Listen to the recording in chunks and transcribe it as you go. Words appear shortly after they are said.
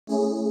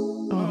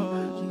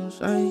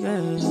Ay,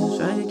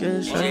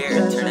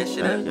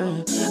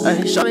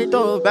 shawty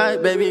throw it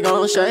back, baby,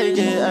 gon' shake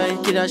it. Ay,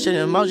 keep that shit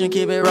in motion,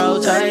 keep it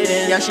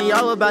rotating. Yeah, she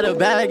all about the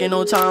bag, ain't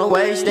no time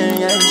wasting.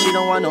 Yeah, she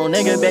don't want no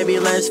nigga, baby,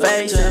 let's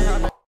face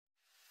it.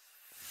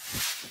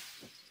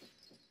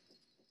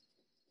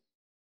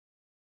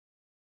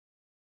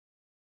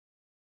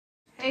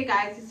 Hey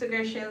guys, it's your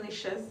girl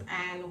Shelicious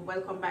and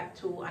welcome back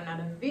to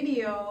another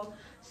video.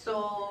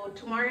 So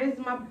tomorrow is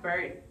my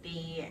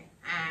birthday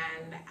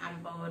and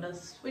I'm about to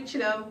switch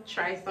it up,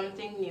 try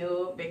something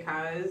new,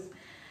 because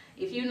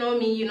if you know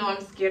me, you know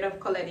I'm scared of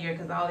colored hair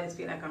because I always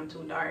feel like I'm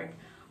too dark.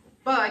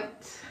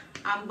 But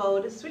I'm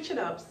about to switch it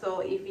up.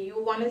 So if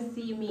you want to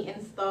see me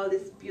install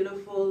this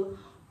beautiful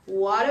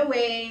water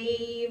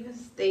wave,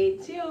 stay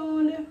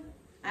tuned.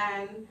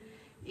 And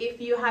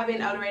if you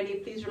haven't already,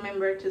 please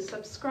remember to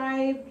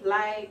subscribe,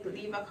 like,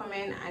 leave a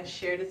comment, and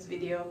share this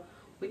video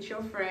with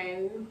your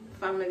friend,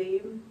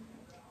 family,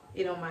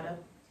 it don't matter,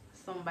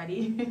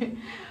 somebody.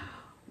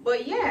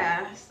 But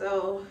yeah,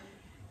 so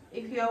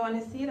if you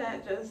want to see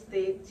that, just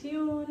stay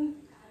tuned.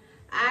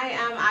 I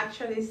am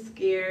actually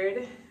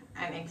scared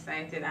and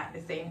excited at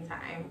the same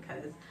time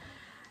because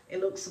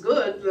it looks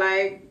good.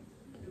 Like,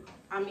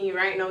 I mean,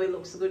 right now it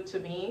looks good to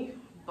me,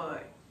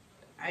 but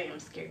I am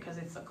scared because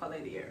it's a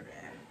colored hair.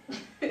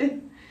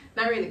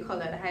 Not really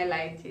colored,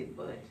 highlighted,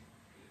 but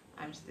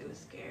I'm still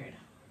scared.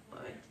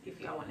 But if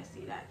y'all want to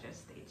see that,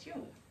 just stay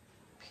tuned.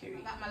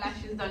 Period. I got my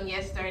lashes done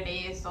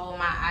yesterday, so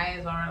my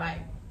eyes are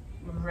like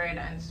red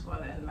and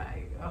swollen,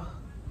 like ugh.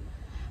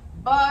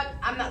 But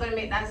I'm not gonna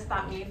make that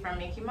stop me from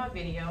making my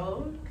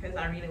video because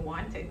I really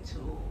wanted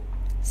to.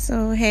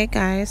 So hey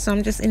guys, so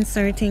I'm just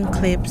inserting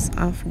clips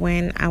of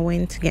when I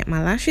went to get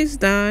my lashes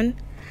done.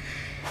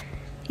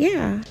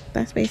 Yeah,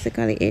 that's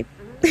basically it.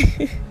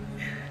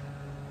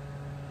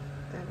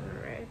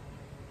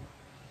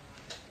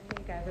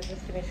 I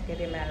just finished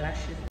getting my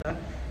lashes done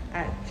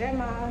at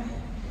Gemma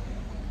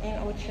in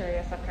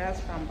Ocheria across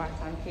from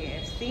Baton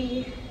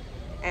KFC,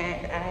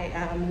 and I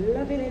am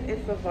loving it.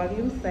 It's a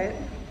volume set.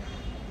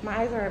 My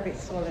eyes are a bit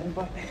swollen,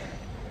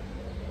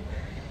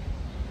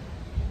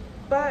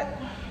 but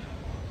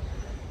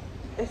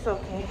it's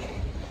okay.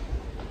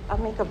 I'll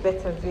make a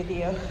better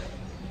video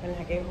when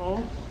I get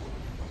home,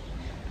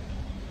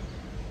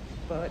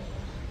 but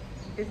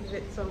this is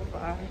it so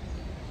far.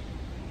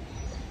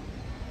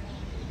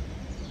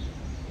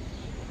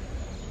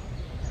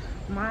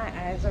 My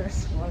eyes are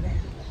swollen.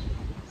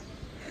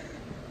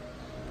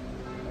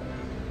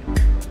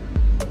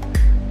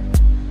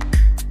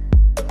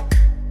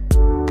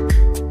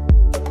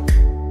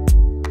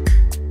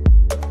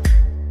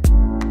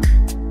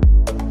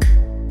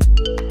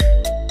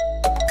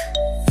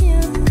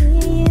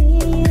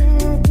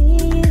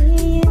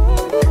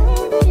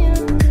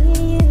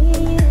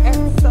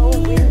 It's so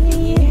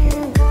windy.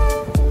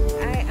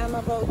 I am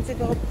about to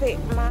go pick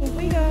my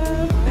wig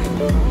up.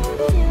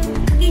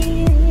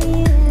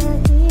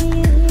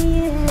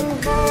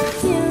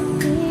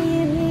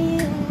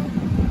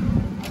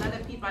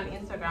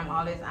 Instagram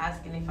always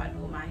asking if I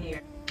do my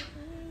hair.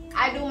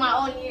 I do my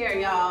own hair,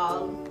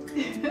 y'all.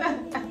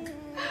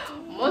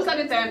 Most of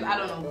the times I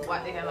don't know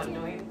what the hell I'm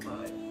doing,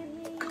 but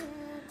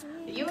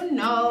you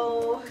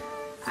know,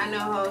 I know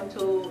how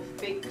to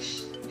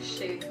fix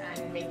shit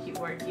and make it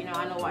work. You know,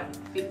 I know what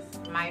fits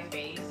my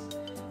face,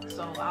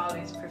 so I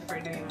always prefer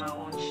doing my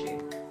own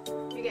shit.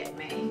 You get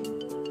me?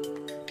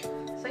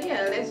 So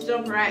yeah, let's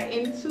jump right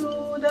into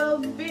the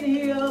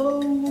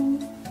video.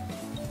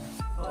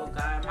 Oh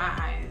god, my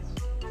eyes.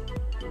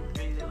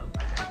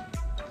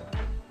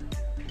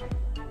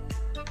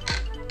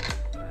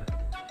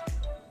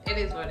 It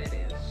is what it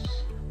is.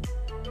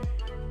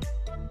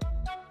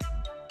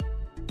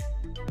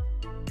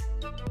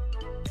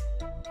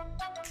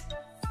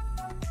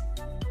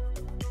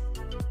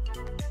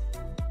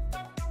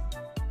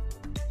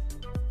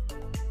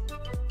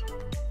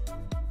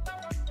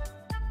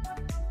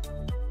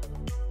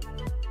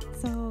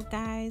 So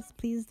guys,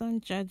 please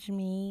don't judge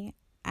me.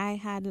 I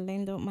had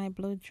lent out my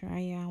blow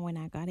dryer. When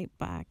I got it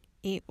back,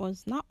 it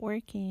was not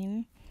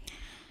working.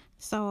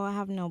 So I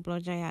have no blow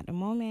dryer at the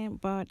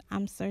moment, but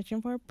I'm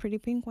searching for a pretty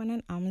pink one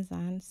on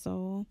Amazon.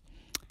 So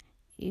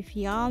if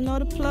y'all know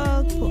the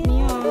plug, put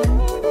me on.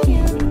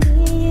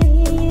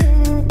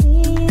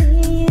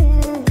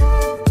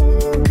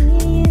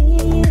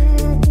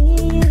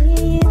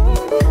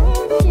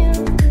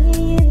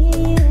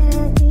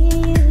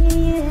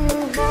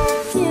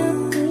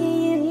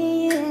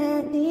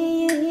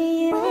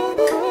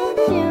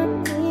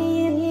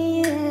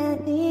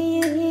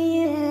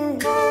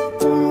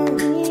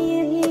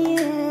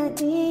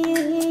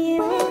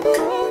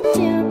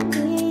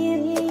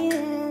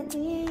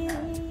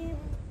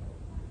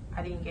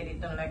 I didn't get it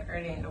done like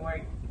earlier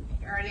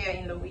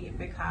in the week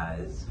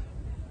because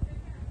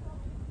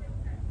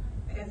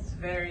it's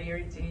very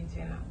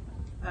irritating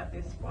at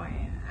this point,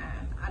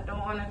 and I don't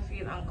want to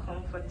feel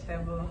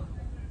uncomfortable.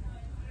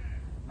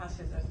 My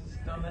sister's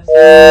just done this.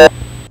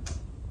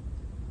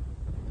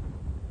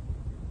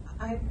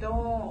 I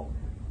don't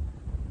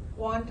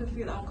want to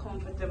feel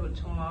uncomfortable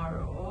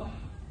tomorrow.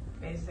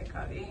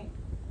 basically.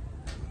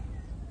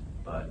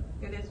 But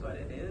it is what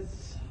it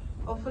is.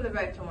 Hopefully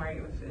by tomorrow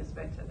you will feel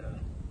better though.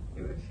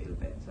 You will feel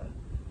better.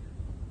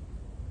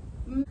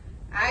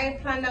 I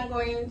planned on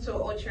going to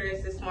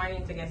Ocho's this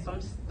morning to get some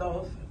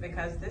stuff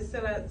because this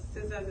scissors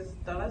is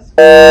 $1.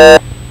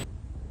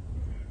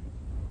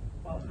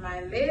 But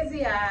my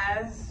lazy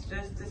ass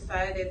just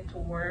decided to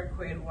work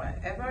with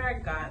whatever I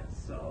got.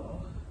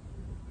 So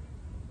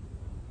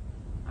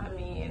I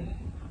mean,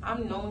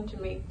 I'm known to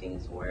make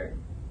things work.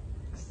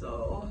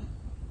 So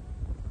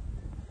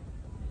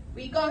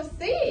we gonna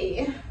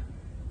see.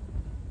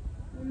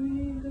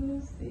 We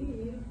gonna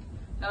see.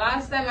 The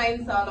last time I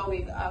installed a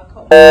wig, I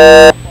cut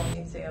my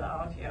ponytail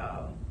off,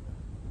 y'all.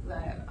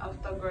 Like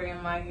after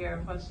growing my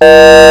hair for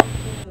so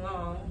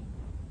long,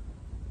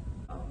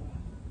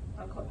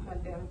 I cut my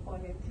damn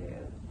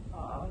ponytail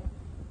off.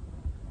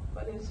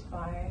 But it's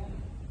fine.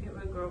 It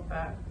will grow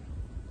back.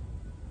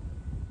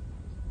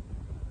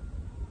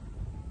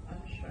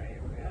 I'm sure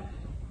it will.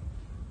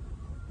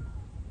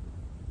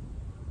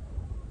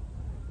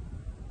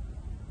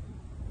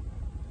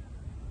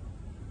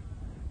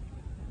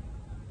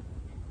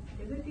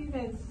 Is it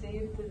even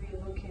safe to be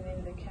looking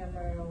in the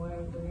camera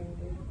while doing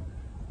this?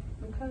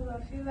 Because I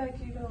feel like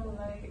you don't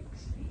like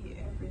see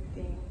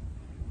everything.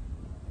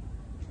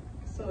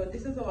 So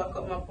this is how I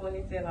cut my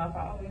ponytail off.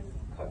 I always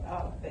cut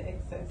off the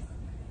excess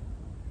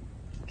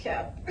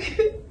cap.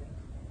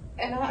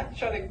 And I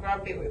actually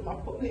grabbed it with my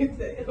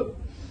ponytail.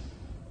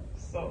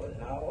 So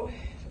now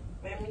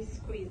let me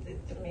squeeze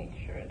it to make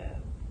sure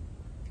that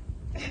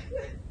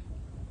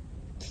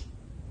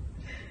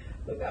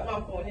look at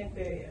my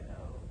ponytail, you know.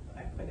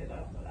 I put it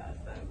off the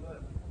last time,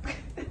 but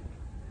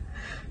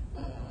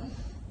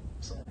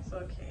so it's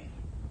okay.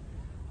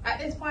 At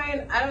this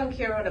point, I don't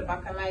care how the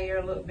back of my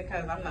hair look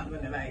because I'm not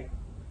gonna like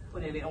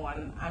put it in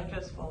one. I'm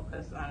just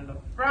focused on the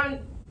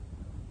front.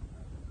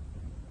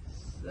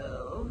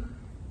 So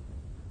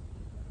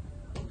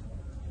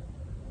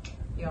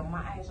yo, my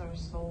eyes are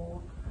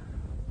so,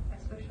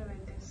 especially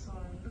this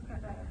one. Look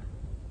at that.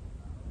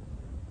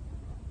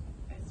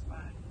 It's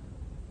bad.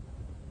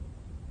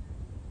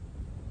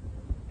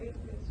 It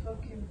is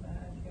fucking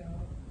bad, yo.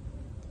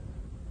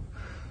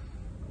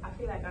 I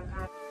feel like I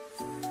can't.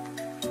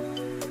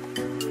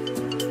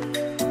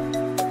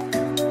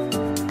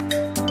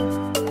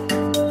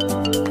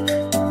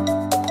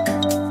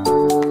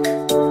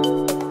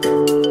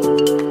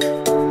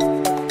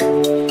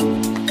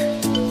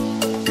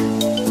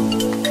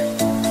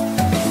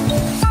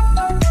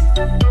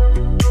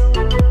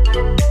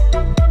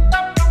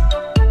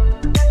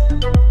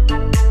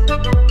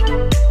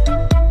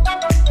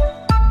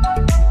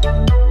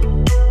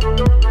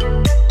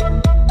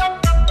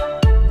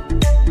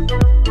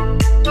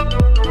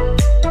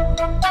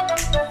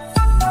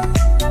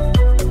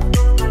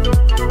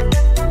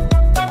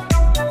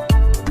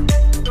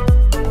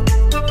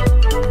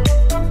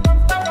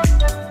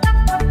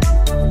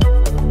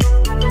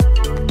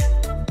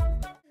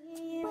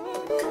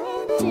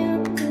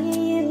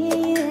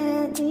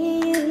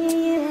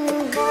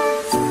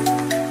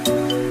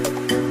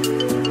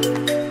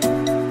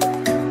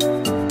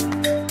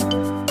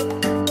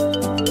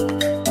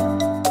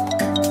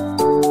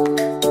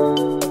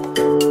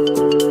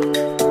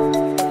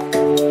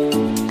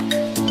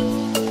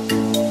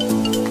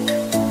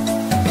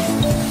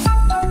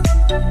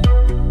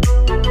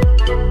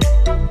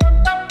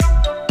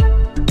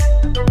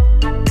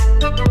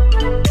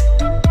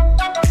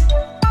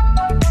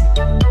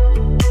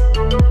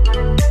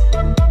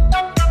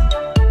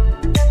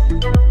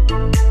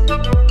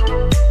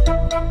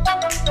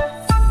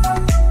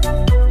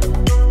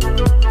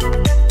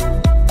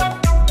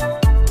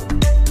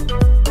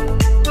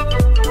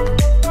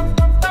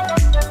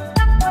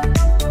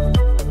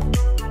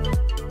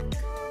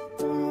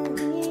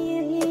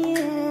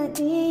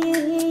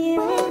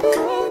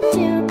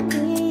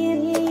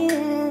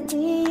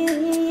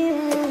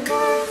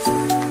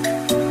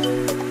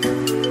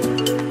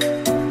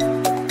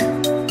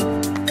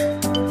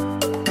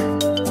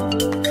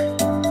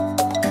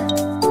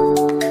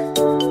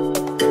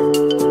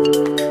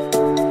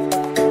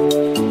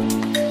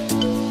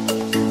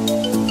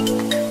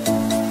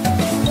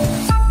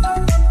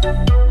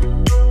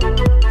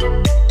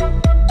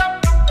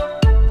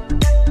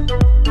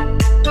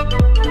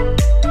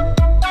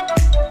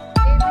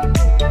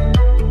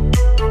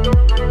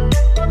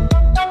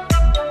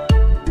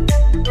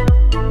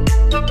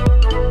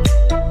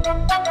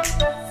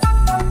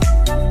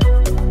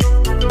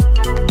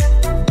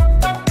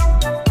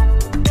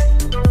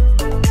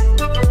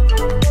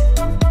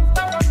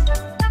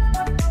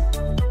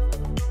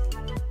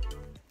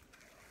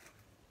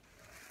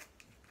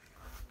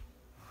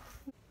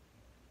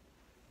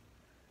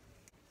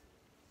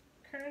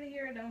 Curly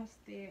hair don't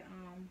stay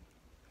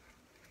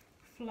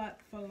flat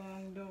for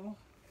long though.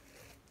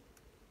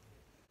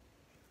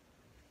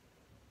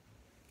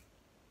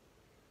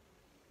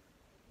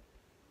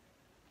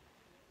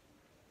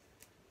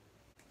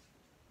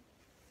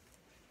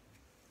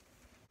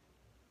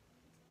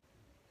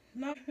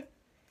 No.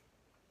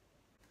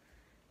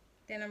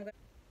 Then I'm gonna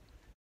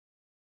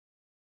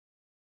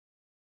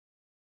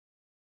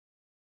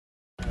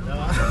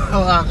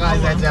Wah,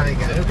 kasa cari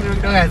kan.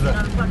 Itu kasa.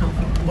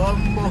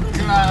 Bombok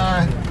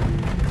lah.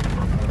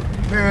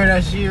 Better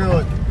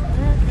shoot.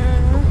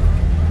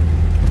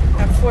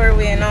 A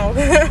four-way now.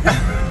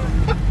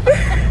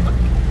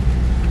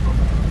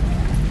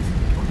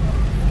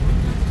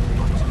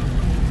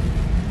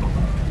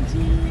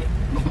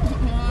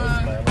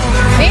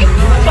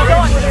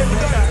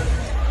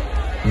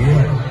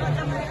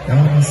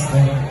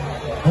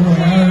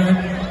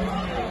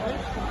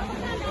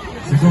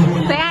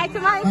 Say hi to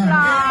my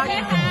vlog.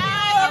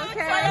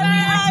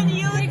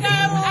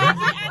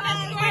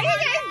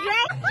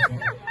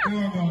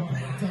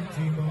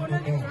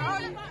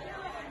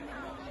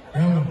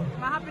 I'm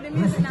happy the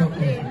music not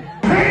playing.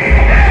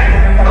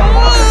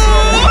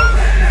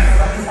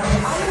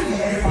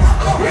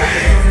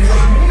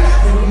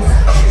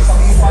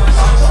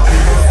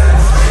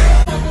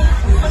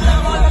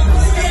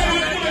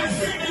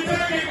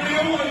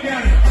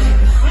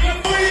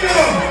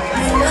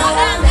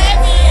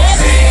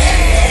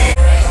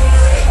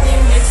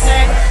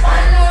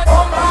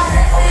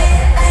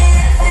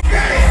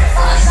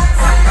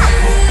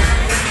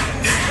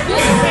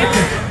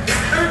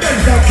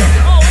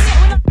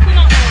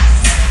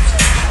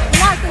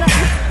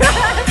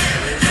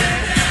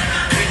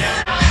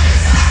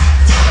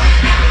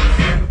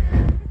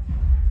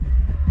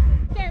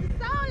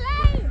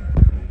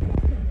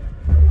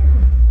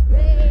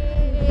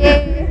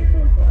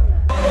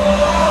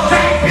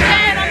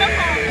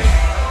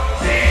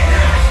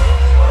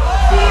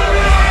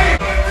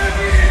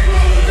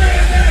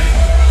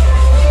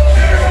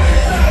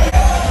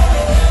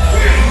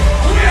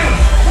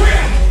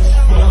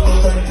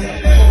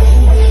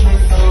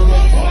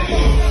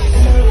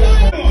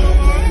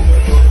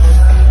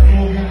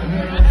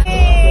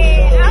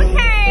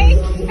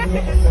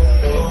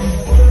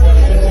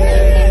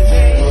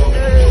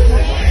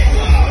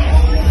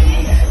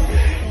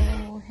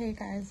 Hey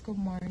guys, good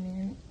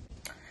morning.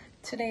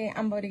 Today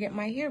I'm about to get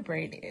my hair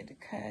braided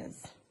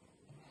because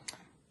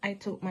I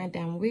took my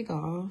damn wig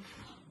off.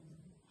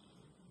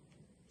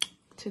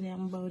 Today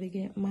I'm about to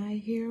get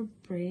my hair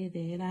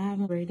braided. I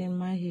haven't braided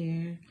my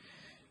hair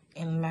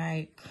in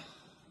like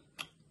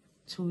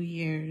 2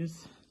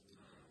 years,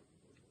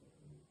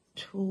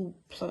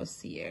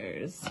 2+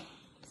 years.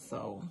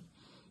 So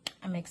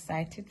I'm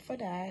excited for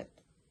that.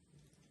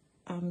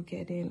 I'm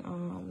getting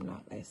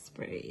knotless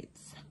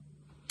braids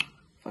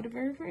for the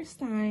very first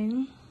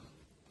time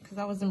because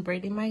I wasn't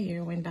braiding my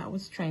hair when that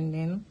was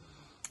trending,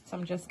 so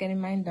I'm just getting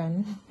mine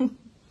done.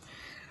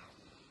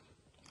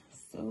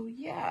 So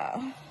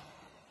yeah,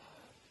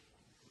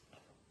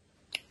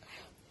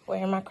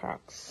 wearing my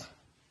Crocs.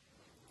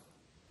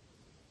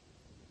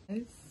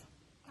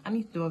 I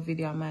need to do a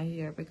video on my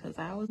hair because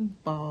I was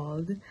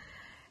bald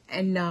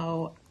and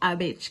now a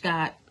bitch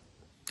got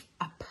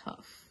a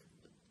puff,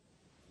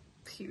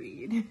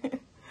 period.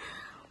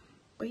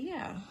 But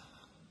yeah,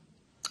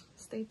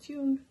 stay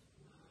tuned.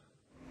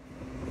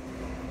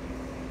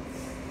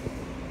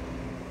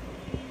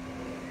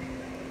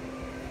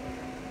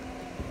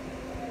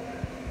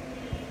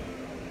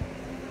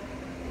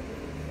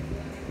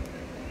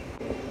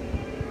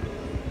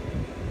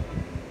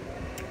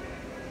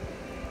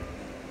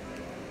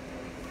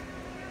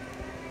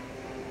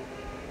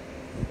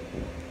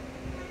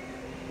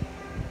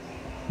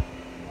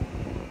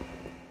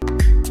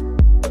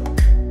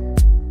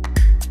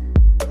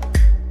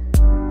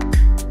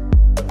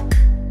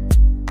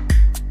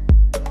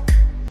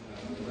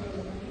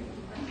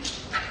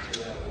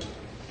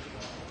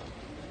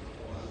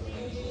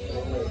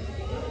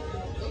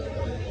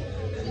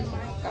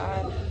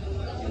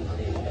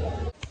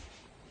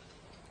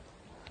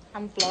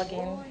 I'm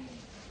vlogging.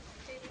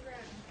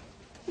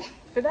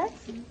 Did I?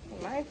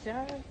 My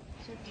job.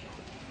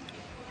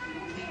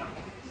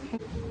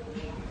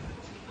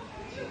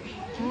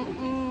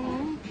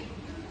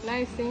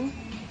 Nice thing.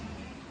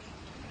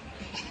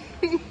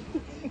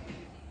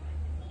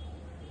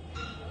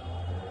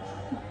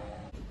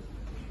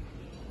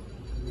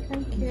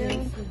 Thank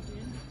you.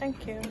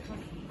 Thank you.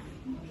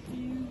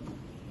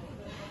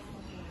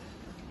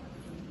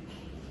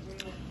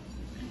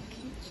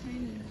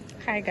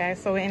 Hi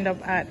guys, so we end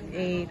up at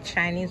a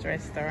Chinese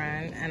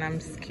restaurant and I'm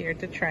scared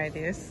to try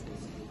this.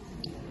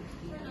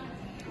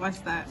 What's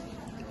that?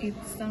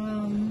 It's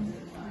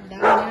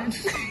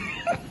Lash.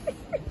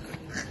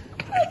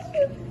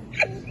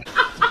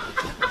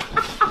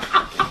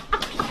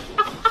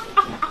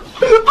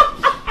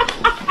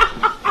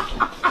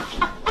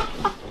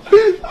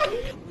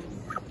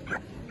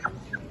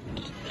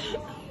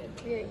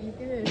 Yeah, you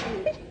did it.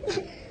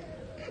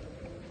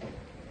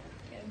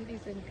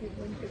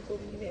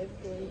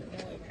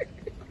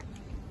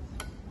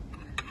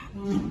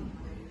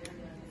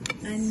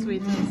 And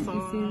sweet and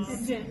sour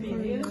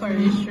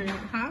curry shrimp,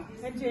 huh?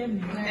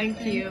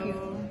 Thank you.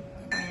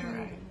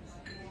 Alright.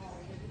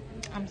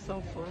 I'm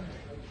so full.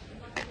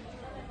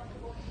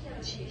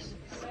 Jesus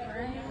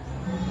Christ.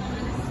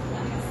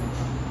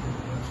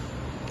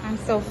 I'm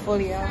so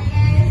full, y'all.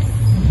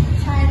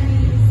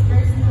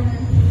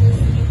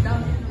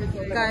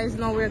 Guys,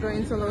 now we're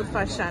going to Load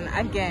Fashion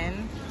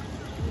again.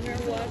 We're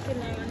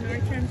walking on our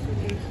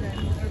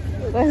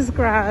transportation. Let's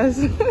cross.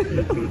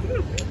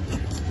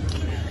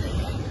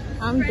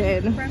 I'm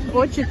dead.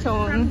 Watch your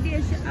tone. From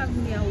there, she have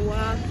me a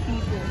walk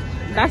people.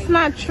 That's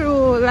not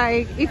true.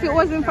 Like, if it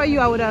wasn't for you,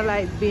 I would have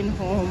like been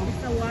home.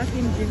 It's a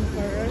walking gym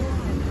for us.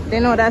 They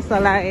know that's a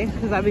lie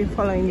because I've been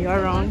following you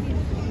around.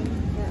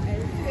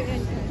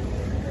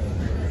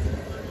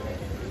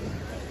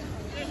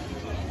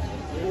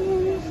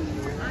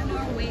 On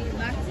our way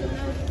back to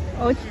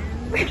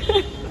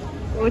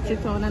Watch your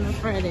tone on a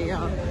Friday,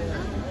 y'all.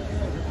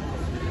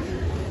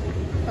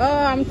 Oh,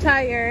 I'm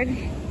tired.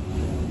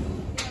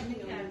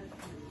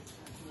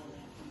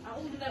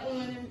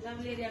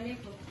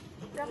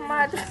 You're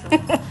mad.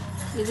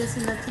 You just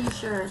in a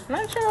t-shirt.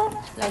 Not sure.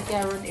 Like you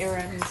run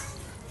errands.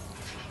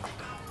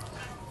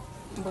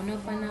 But no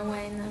fun and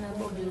wine and a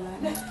bubble.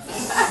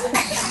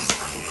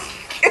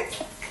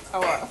 Oh,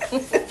 wow.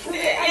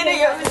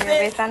 You're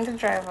based on the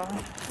driver.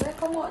 They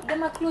come out,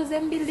 them a close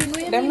them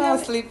building. Them not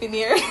sleeping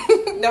here.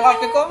 Them have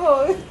to come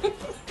home.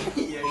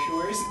 Yeah,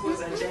 sure, it's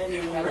supposed to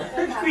genuine.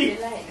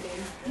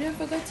 You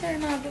forgot to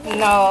turn off the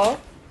No.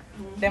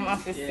 Them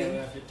have to Yeah, we see.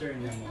 have to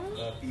turn them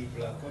off.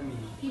 People are coming.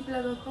 people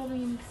are gonna come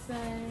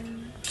inside.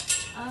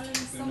 All them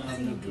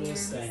something no there. close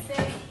sign.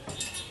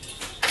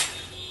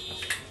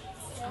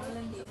 All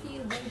them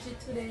feel budget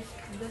today.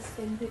 Just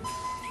spend it.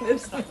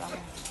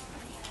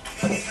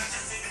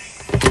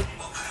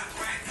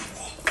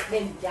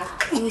 Them die.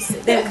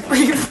 Them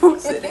free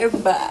foods, they're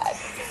bad.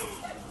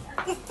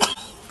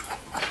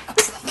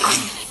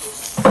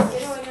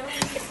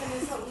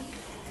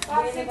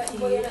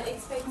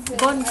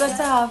 Bun cut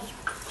off.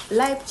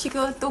 Life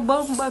chicken to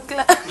bomba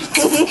clap.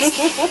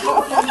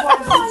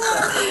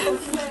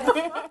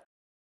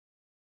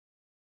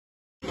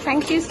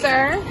 Thank you,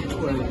 sir.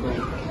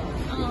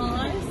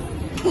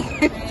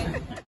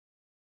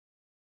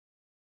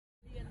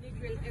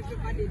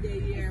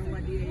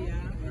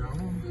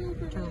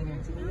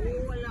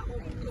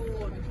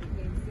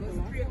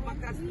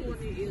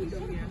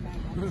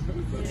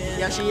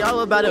 Yeah, she all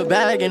about a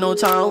bag, ain't no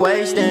time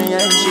wasting. Yeah,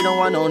 she don't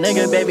want no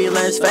nigga, baby,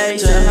 let's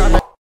face it.